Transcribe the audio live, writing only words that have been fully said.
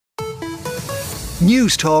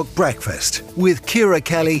News Talk Breakfast with Ciara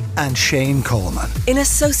Kelly and Shane Coleman. In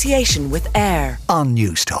association with AIR on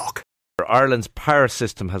News Talk. Ireland's power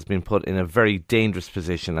system has been put in a very dangerous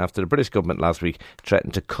position after the British government last week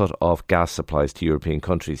threatened to cut off gas supplies to European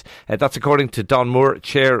countries. That's according to Don Moore,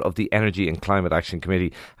 Chair of the Energy and Climate Action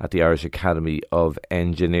Committee at the Irish Academy of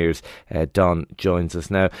Engineers. Don joins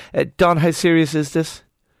us now. Don, how serious is this?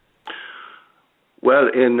 Well,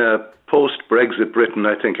 in post-Brexit Britain,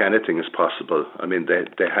 I think anything is possible. I mean,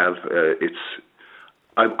 they have,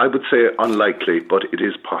 I would say unlikely, but it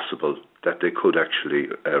is possible that they could actually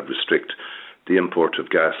restrict the import of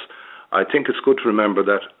gas. I think it's good to remember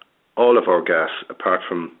that all of our gas, apart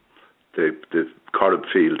from the Corrib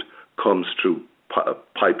field, comes through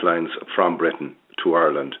pipelines from Britain to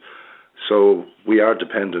Ireland. So we are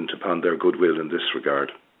dependent upon their goodwill in this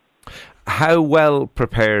regard. How well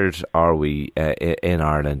prepared are we in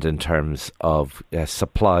Ireland in terms of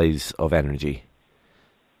supplies of energy?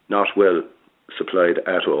 Not well supplied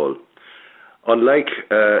at all. Unlike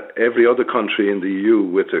every other country in the EU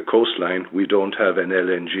with a coastline, we don't have an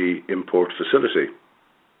LNG import facility.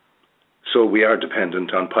 So we are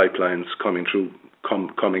dependent on pipelines coming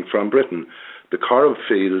from Britain. The Corrib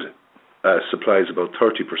field supplies about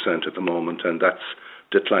 30% at the moment, and that's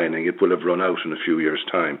declining. It will have run out in a few years'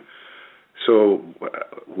 time. So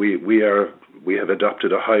we have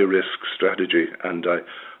adopted a high-risk strategy, and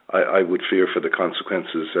I would fear for the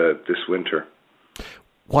consequences this winter.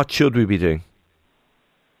 What should we be doing?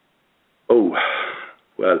 Oh,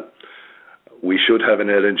 well, we should have an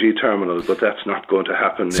LNG terminal, but that's not going to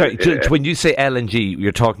happen. Sorry, when you say LNG,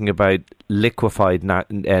 you're talking about liquefied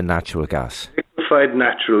natural gas? Liquefied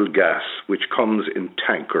natural gas, which comes in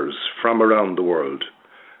tankers from around the world.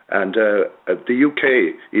 And the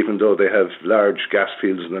UK, even though they have large gas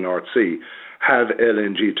fields in the North Sea, have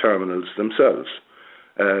LNG terminals themselves.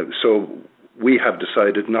 So we have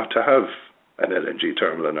decided not to have an LNG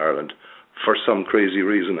terminal in Ireland for some crazy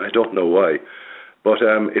reason. I don't know why, but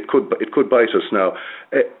it could bite us now.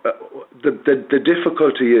 The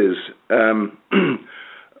difficulty is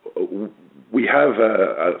we have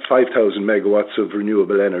 5,000 megawatts of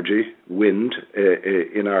renewable energy, wind,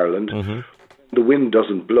 in Ireland. Mm-hmm. The wind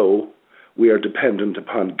doesn't blow. We are dependent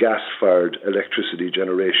upon gas-fired electricity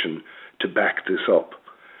generation to back this up.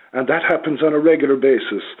 And that happens on a regular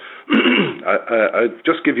basis. I'll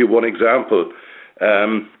just give you one example.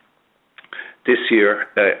 This year,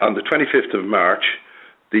 on the 25th of March,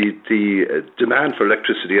 the demand for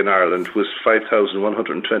electricity in Ireland was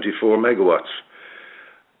 5,124 megawatts.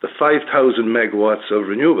 The 5,000 megawatts of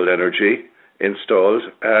renewable energy installed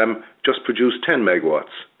just produced 10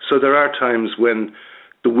 megawatts. So there are times when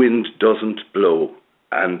the wind doesn't blow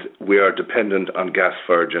and we are dependent on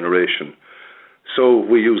gas-fired generation. So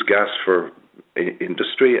we use gas for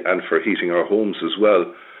industry and for heating our homes as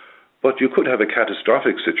well. But you could have a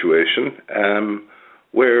catastrophic situation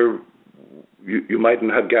where you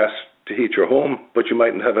mightn't have gas to heat your home, but you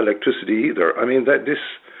mightn't have electricity either. I mean,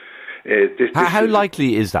 how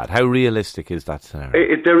likely is that? How realistic is that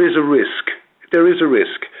scenario? There is a risk. There is a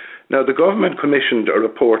risk. Now, the government commissioned a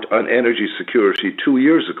report on energy security 2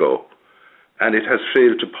 years ago, and it has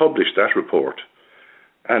failed to publish that report.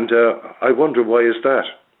 And I wonder, why is that?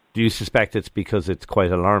 Do you suspect it's because it's quite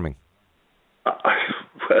alarming?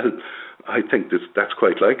 Well, I think that's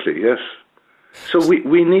quite likely, yes. So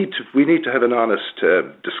we need to have an honest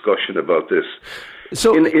discussion about this.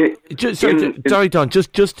 So, sorry, Don.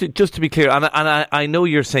 Just to be clear, and I know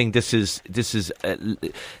you're saying this is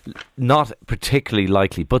not particularly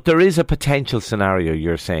likely, but there is a potential scenario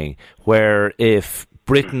you're saying where if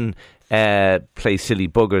Britain plays silly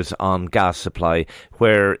buggers on gas supply,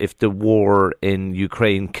 where if the war in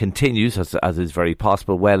Ukraine continues, as is very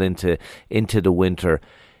possible, well into the winter,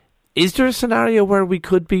 is there a scenario where we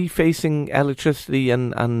could be facing electricity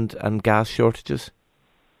and gas shortages?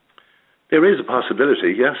 There is a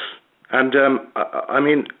possibility, yes. And I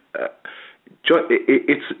mean,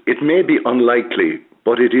 it may be unlikely,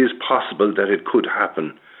 but it is possible that it could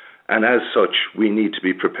happen. And as such, we need to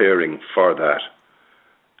be preparing for that.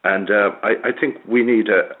 And I think we need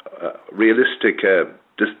realistic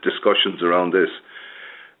discussions around this.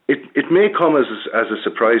 It may come as a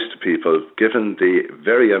surprise to people, given the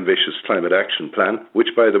very ambitious climate action plan,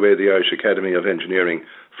 which, by the way, the Irish Academy of Engineering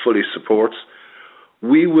fully supports.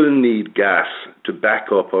 We will need gas to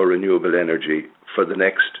back up our renewable energy for the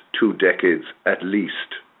next 2 decades at least.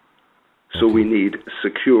 So we need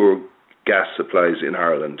secure gas supplies in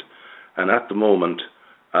Ireland. And at the moment,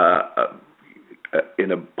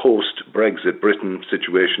 in a post-Brexit Britain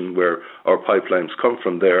situation where our pipelines come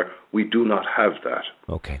from there, we do not have that.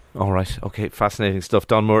 Okay, all right. Okay, fascinating stuff.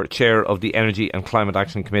 Don Moore, Chair of the Energy and Climate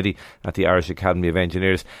Action Committee at the Irish Academy of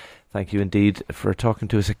Engineers. Thank you indeed for talking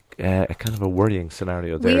to us. A kind of a worrying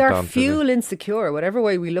scenario there. We are Don, fuel insecure, whatever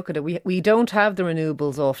way we look at it. We don't have the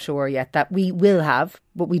renewables offshore yet that we will have,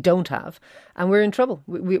 but we don't have. And we're in trouble.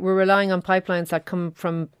 We're relying on pipelines that come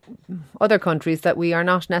from other countries that we are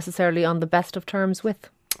not necessarily on the best of terms with.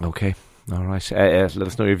 Okay. All right. Let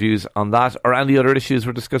us know your views on that or any other issues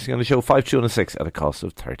we're discussing on the show. 5-2-6 at a cost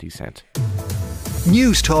of 30 cents.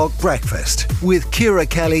 News Talk Breakfast with Ciara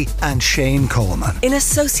Kelly and Shane Coleman. In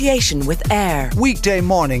association with AIR. Weekday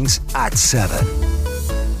mornings at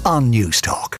 7 on News Talk.